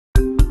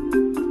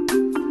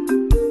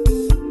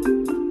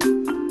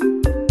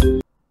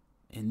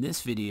In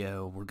this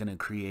video, we're going to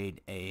create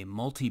a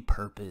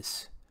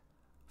multi-purpose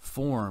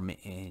form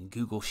in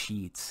Google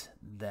Sheets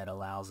that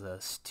allows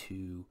us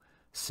to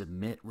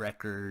submit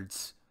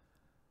records,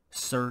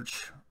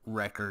 search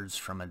records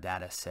from a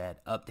data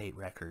set, update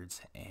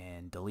records,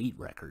 and delete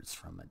records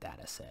from a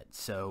data set.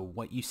 So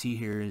what you see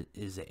here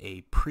is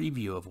a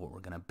preview of what we're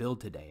going to build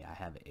today. I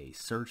have a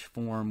search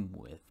form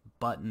with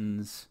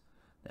buttons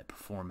that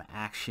perform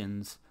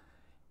actions,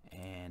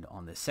 and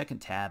on the second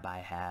tab I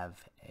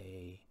have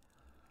a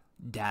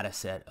data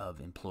set of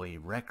employee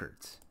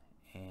records.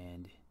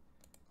 And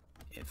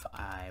if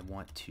I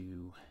want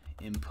to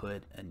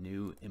input a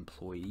new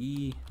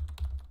employee,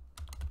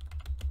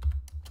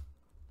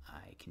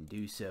 I can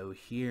do so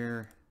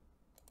here.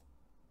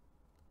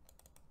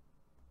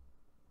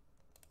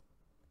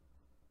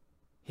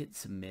 Hit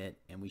submit,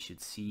 and we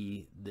should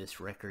see this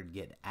record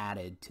get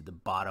added to the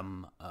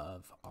bottom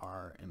of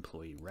our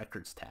employee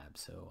records tab.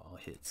 So I'll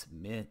hit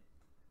submit,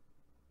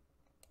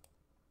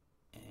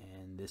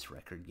 and this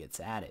record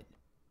gets added.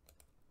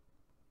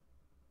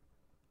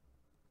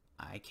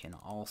 I can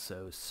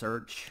also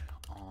search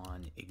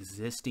on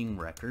existing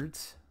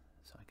records,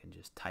 so I can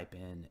just type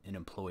in an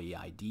employee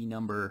ID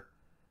number,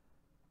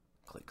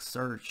 click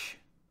search.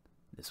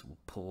 This will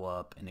pull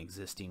up an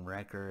existing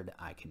record.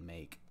 I can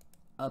make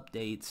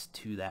updates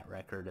to that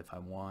record if I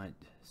want.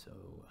 So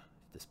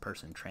if this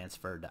person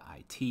transferred to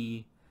IT,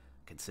 I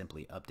can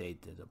simply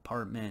update the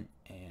department,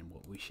 and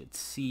what we should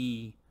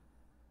see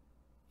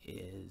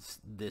is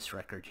this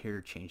record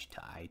here changed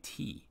to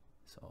IT.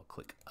 So I'll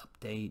click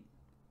update,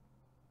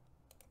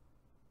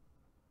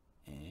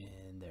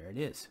 and there it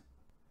is.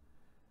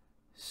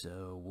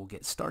 So we'll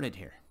get started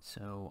here.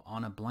 So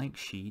on a blank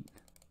sheet,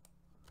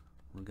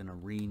 we're going to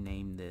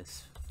rename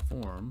this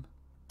form.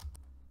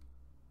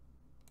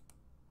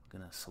 We're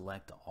going to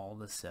select all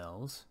the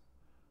cells.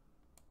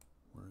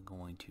 We're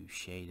going to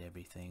shade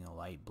everything a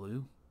light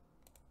blue.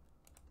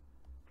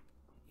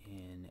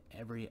 In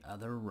every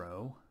other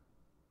row,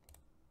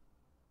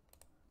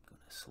 I'm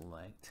going to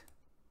select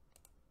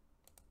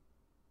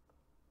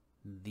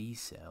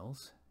these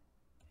cells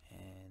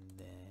and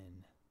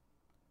then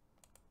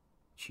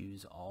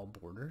choose all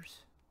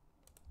borders.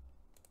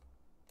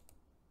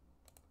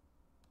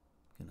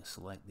 I'm going to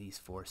select these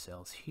 4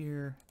 cells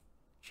here,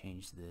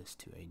 change this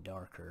to a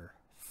darker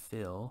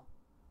fill,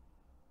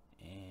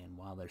 and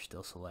while they're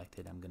still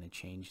selected, I'm going to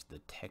change the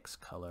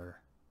text color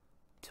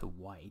to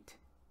white.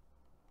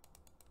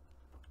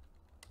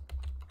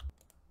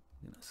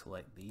 I'm going to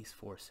select these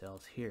 4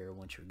 cells here,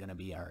 which are going to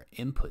be our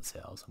input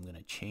cells. I'm going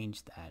to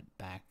change that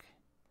back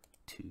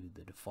to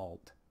the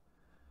default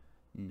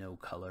no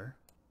color.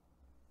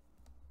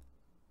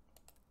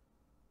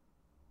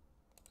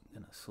 I'm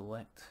going to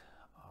select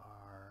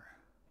our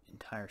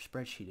entire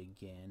spreadsheet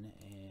again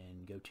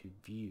and go to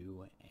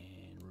view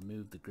and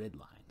remove the grid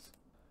lines.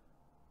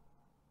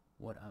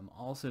 What I'm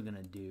also going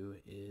to do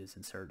is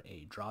insert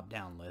a drop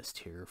down list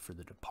here for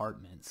the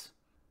departments.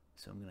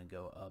 So I'm going to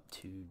go up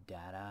to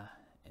data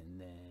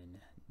and then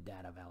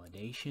data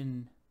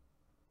validation.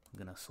 I'm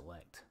going to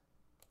select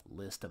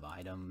list of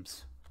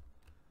items.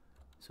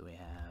 So we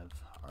have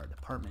our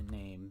department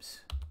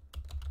names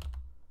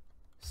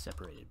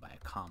separated by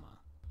a comma.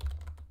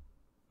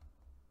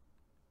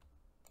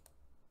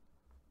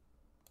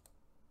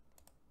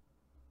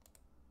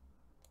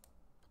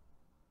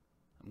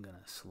 I'm going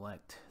to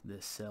select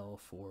this cell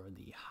for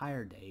the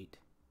hire date,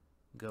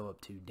 go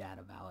up to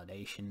data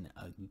validation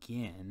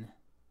again.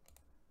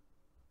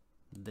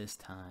 This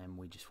time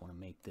we just want to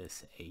make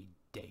this a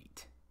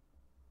date.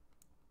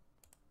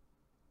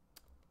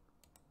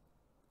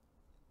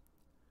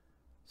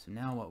 So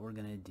now what we're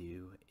going to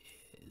do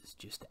is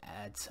just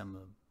add some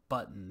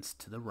buttons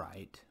to the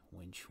right,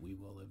 which we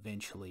will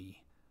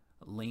eventually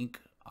link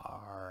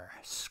our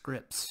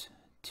scripts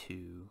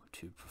to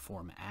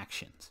perform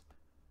actions.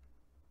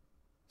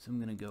 So I'm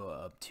going to go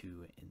up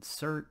to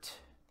insert,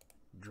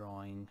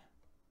 drawing,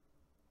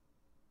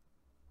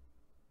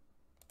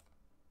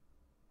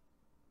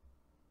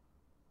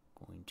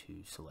 going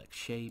to select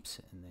shapes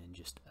and then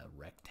just a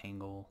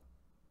rectangle.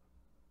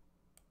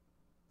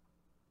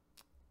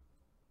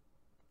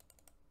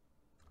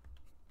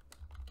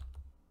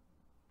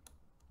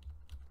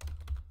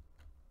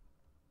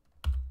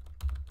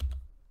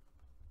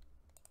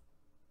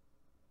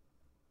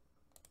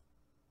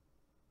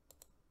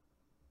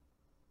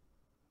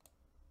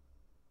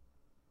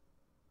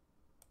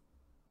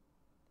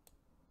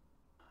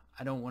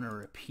 I don't want to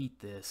repeat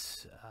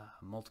this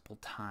multiple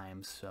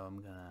times, so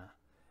I'm gonna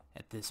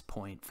at this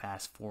point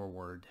fast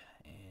forward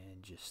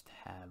and just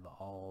have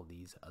all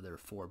these other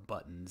 4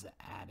 buttons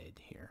added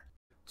here.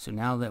 So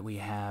now that we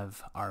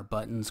have our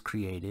buttons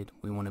created,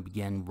 we want to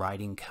begin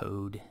writing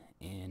code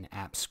in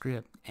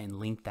AppScript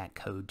and link that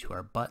code to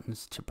our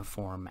buttons to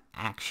perform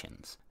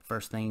actions.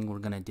 First thing we're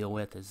going to deal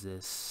with is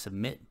this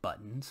submit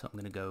button. So I'm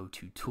going to go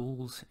to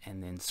tools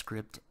and then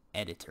script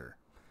editor.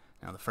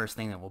 Now the first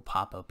thing that will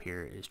pop up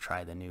here is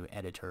try the new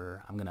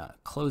editor. I'm going to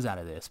close out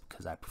of this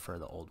because I prefer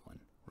the old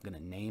one. We're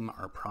going to name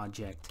our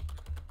project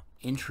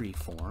entry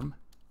form,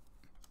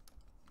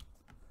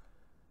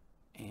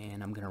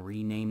 and I'm going to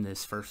rename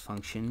this first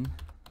function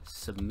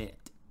submit.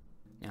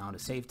 Now to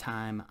save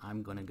time,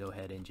 I'm going to go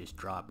ahead and just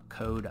drop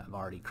code I've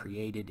already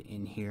created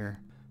in here.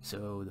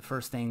 So the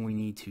first thing we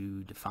need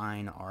to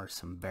define are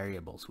some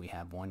variables. We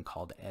have one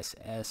called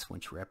SS,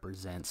 which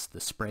represents the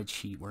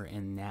spreadsheet we're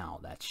in now.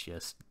 That's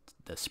just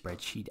the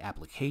spreadsheet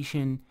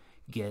application,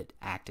 get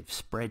active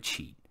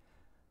spreadsheet.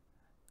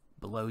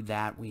 Below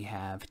that we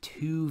have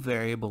two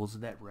variables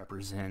that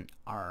represent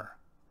our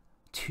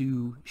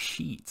two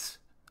sheets,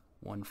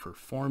 one for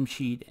form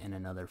sheet and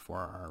another for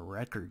our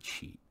record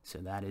sheet. So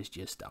that is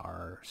just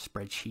our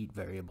spreadsheet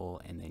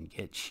variable, and then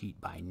get sheet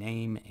by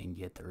name and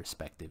get the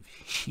respective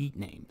sheet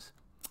names.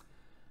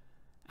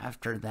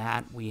 After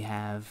that we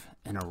have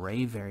an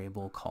array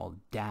variable called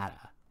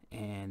data,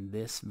 and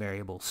this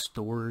variable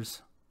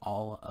stores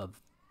all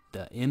of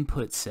the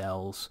input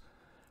cells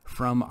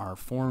from our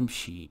form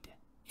sheet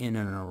in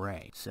an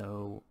array.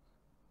 So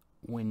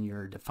when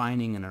you're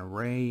defining an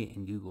array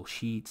in Google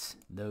Sheets,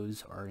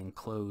 those are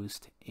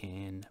enclosed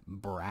in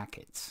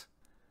brackets.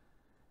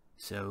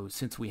 So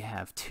since we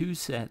have two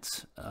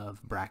sets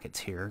of brackets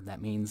here,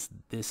 that means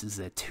this is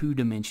a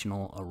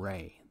two-dimensional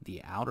array.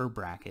 The outer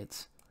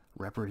brackets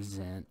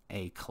represent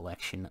a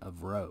collection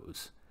of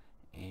rows,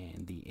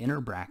 and the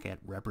inner bracket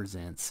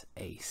represents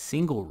a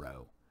single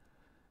row.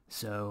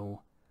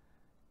 So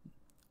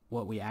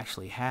what we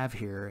actually have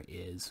here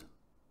is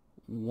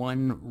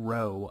one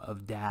row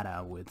of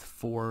data with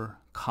 4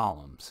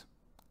 columns,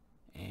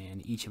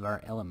 and each of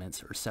our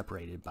elements are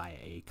separated by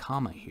a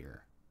comma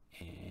here,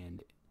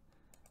 and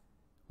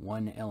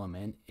one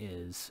element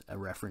is a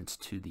reference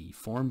to the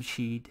form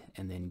sheet,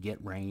 and then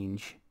get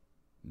range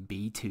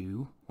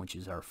B2, which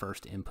is our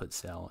first input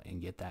cell,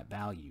 and get that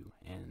value,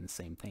 and the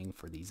same thing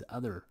for these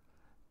other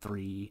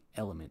 3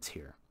 elements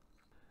here.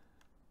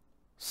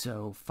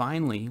 So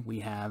finally we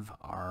have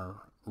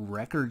our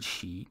record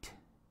sheet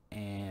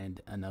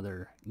and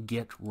another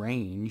get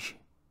range,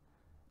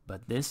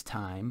 but this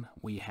time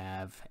we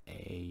have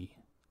a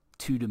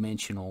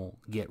two-dimensional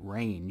get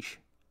range,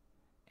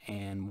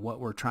 and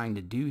what we're trying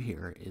to do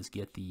here is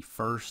get the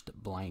first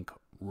blank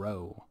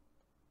row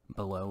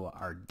below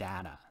our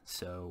data.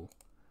 So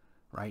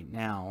right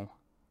now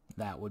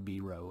that would be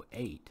row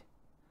 8.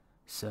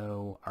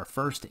 So our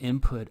first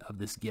input of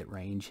this get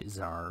range is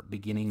our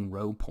beginning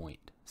row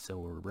point. So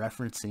we're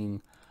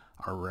referencing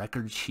our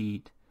record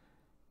sheet,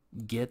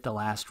 get the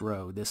last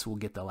row. This will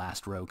get the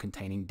last row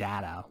containing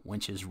data,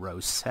 which is row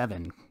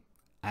 7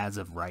 as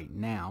of right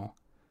now.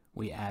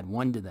 We add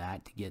 1 to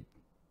that to get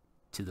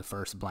to the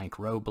first blank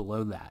row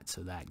below that,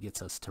 so that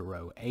gets us to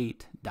row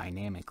 8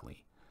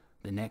 dynamically.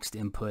 The next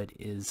input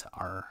is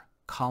our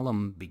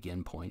column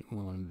begin point. We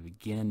want to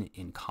begin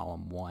in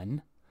column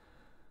 1.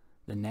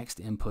 The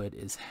next input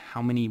is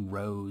how many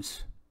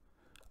rows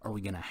are we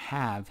going to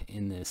have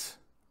in this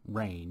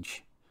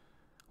range.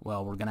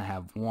 Well, we're going to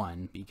have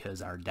 1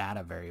 because our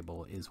data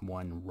variable is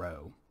 1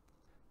 row.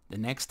 The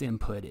next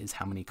input is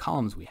how many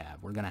columns we have.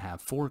 We're going to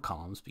have 4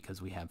 columns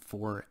because we have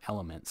 4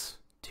 elements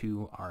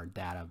to our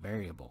data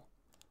variable.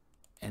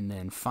 And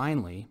then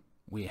finally,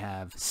 we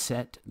have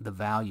set the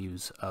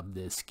values of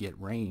this get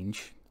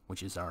range,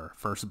 which is our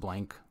first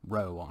blank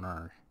row on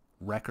our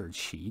record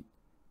sheet.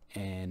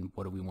 And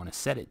what do we want to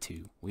set it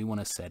to? We want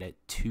to set it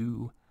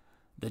to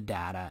the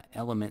data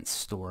elements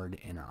stored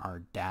in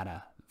our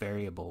data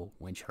variable,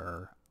 which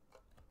are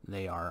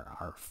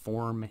our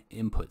form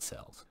input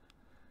cells.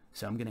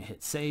 So I'm going to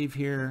hit save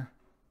here.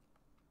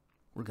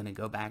 We're going to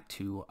go back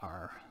to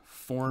our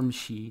form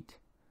sheet.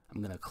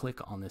 I'm going to click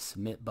on the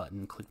submit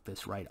button, click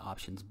this right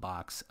options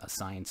box,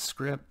 assign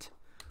script.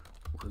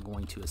 We're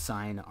going to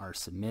assign our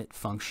submit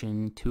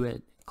function to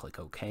it. Click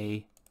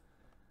OK.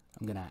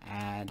 I'm going to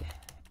add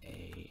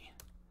a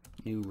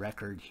new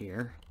record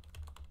here.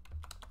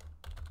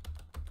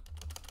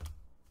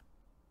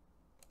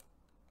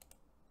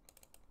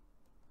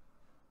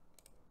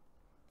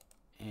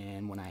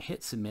 And when I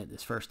hit submit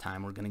this first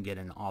time, we're going to get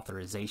an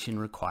authorization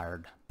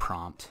required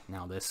prompt.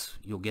 Now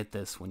you'll get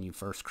this when you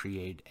first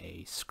create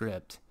a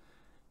script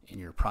in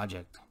your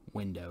project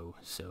window.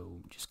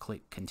 So just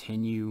click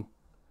continue,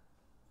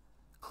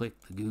 click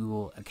the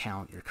Google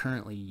account you're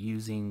currently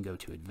using, go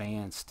to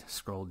advanced,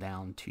 scroll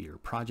down to your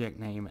project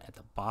name at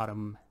the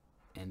bottom,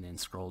 and then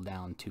scroll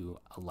down to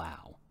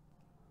allow.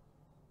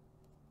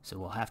 So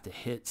we'll have to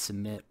hit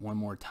submit one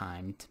more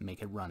time to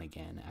make it run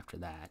again after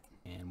that.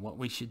 And what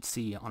we should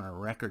see on our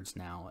records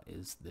now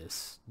is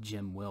this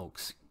Jim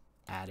Wilkes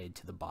added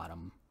to the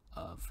bottom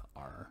of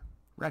our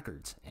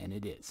records, and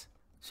it is.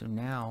 So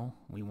now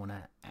we want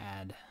to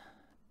add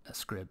a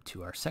script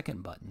to our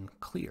second button,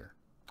 clear.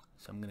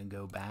 So I'm going to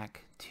go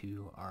back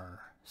to our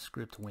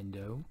script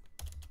window.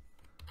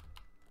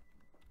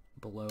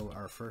 Below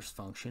our first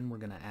function, we're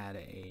going to add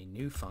a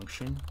new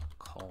function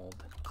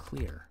called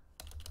clear.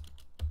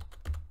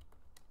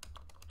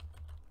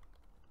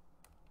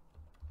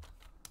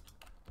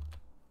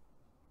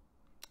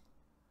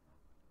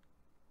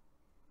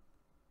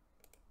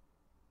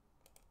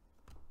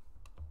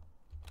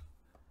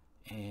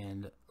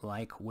 And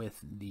like with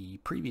the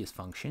previous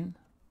function,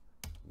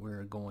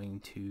 we're going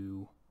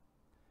to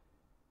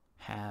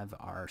have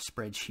our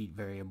spreadsheet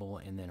variable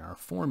and then our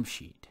form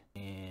sheet.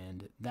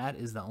 And that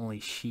is the only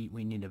sheet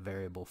we need a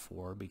variable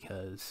for,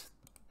 because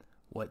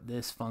what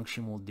this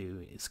function will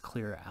do is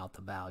clear out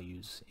the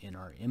values in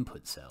our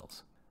input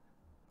cells.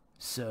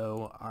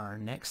 So our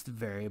next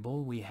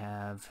variable we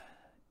have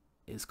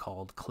is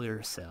called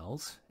clear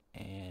cells,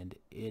 and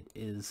it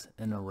is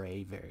an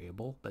array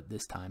variable, but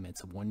this time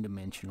it's a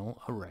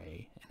one-dimensional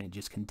array, and it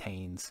just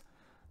contains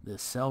the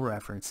cell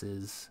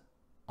references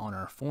on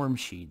our form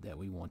sheet that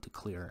we want to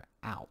clear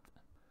out.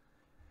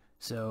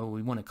 So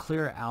we want to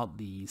clear out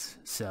these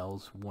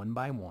cells one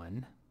by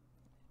one.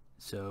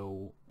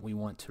 So we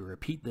want to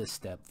repeat this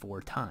step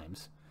 4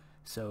 times.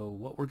 So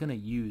what we're going to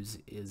use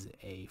is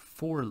a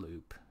for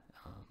loop.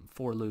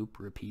 For loop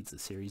repeats a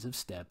series of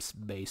steps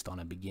based on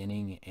a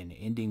beginning and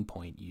ending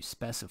point you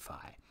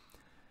specify.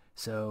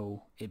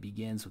 So it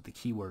begins with the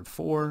keyword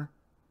for.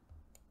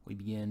 We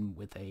begin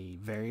with a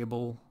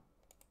variable,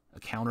 a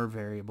counter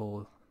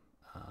variable.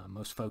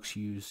 Most folks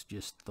use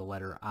just the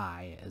letter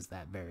I as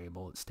that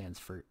variable. It stands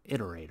for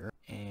iterator.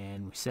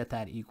 And we set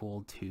that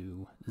equal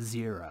to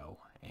 0.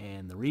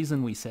 And the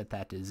reason we set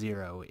that to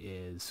 0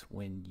 is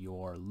when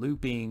you're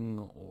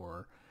looping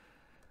or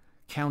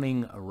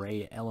counting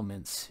array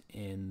elements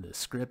in the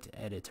script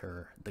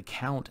editor, the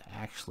count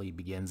actually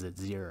begins at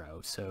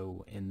 0.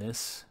 So in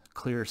this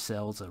clear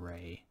cells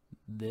array,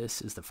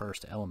 this is the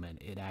first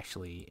element. It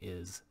actually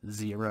is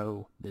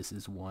 0, this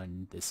is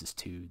 1, this is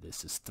 2,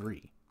 this is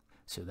 3.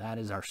 So that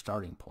is our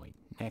starting point.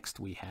 Next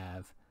we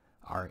have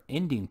our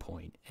ending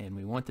point, and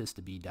we want this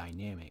to be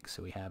dynamic.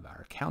 So we have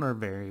our counter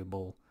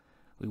variable.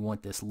 We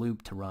want this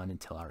loop to run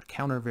until our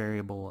counter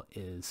variable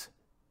is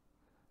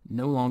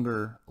no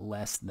longer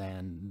less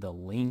than the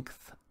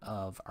length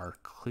of our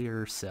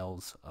clear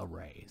cells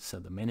array. So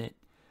the minute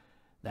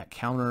that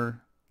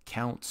counter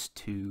counts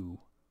to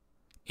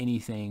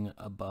anything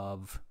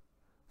above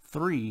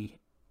 3,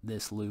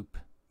 this loop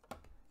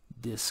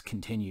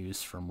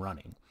discontinues from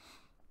running.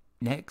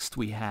 Next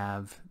we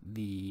have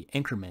the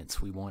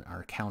increments we want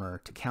our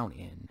counter to count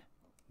in.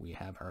 We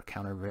have our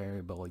counter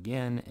variable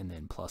again, and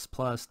then plus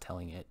plus,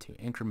 telling it to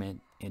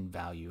increment in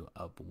value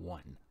of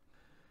 1.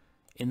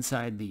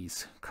 Inside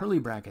these curly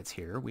brackets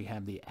here, we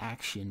have the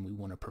action we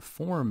want to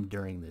perform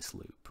during this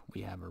loop.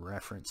 We have a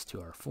reference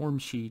to our form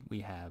sheet,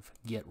 we have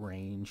get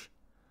range,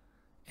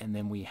 and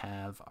then we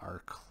have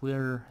our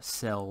clear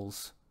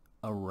cells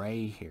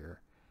array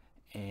here.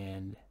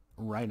 And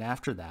right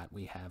after that,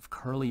 we have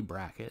curly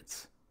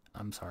brackets.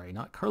 I'm sorry,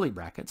 not curly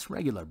brackets,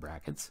 regular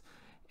brackets,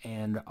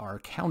 and our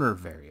counter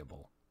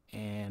variable.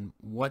 And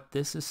what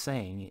this is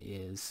saying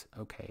is,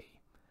 okay,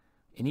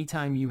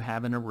 anytime you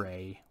have an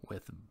array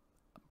with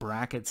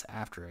brackets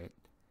after it,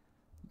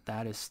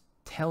 that is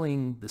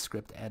telling the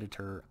script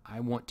editor,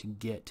 I want to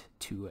get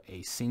to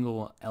a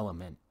single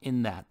element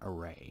in that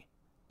array.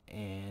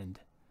 And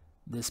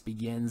this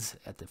begins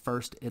at the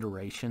first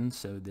iteration,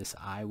 so this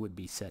I would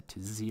be set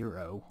to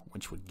 0,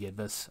 which would give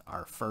us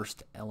our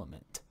first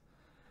element.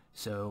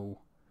 So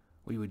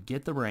we would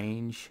get the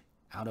range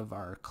out of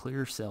our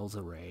clear cells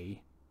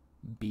array,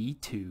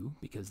 B2,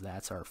 because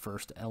that's our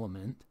first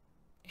element,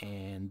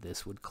 and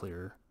this would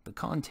clear the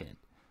content.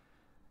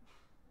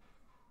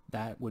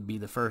 That would be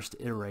the first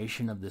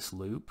iteration of this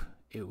loop.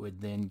 It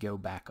would then go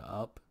back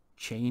up,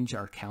 change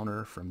our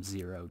counter from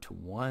 0 to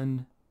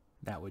 1.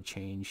 That would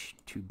change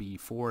to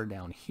B4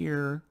 down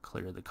here,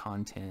 clear the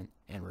content,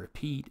 and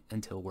repeat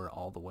until we're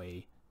all the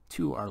way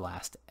to our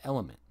last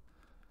element.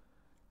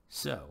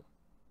 So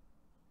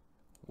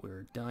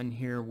we're done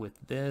here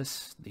with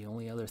this. The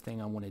only other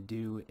thing I want to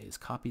do is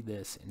copy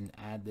this and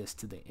add this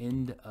to the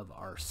end of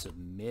our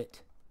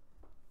submit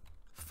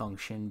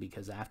function,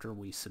 because after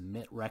we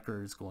submit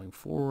records going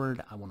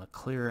forward, I want to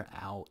clear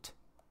out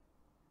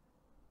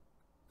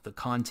the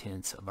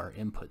contents of our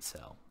input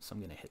cell. So I'm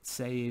going to hit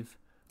save.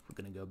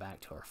 We're going to go back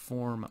to our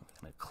form. I'm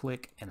going to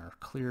click in our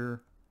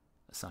clear,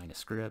 assign a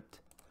script,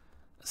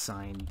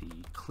 assign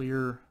the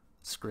clear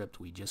script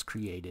we just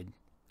created,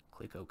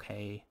 click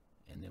OK.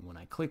 And then when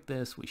I click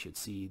this, we should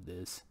see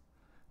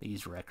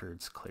these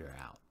records clear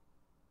out.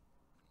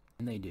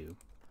 And they do.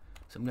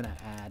 So I'm going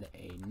to add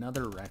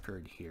another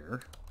record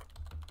here.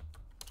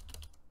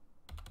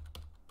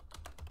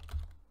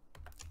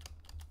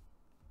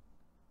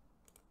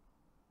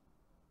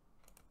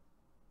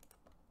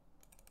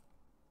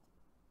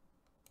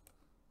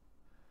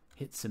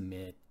 Hit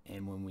submit,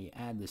 and when we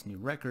add this new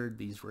record,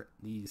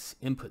 these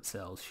input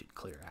cells should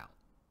clear out.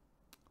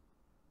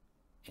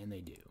 And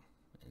they do.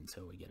 And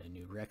so we get a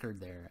new record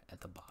there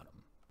at the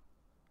bottom.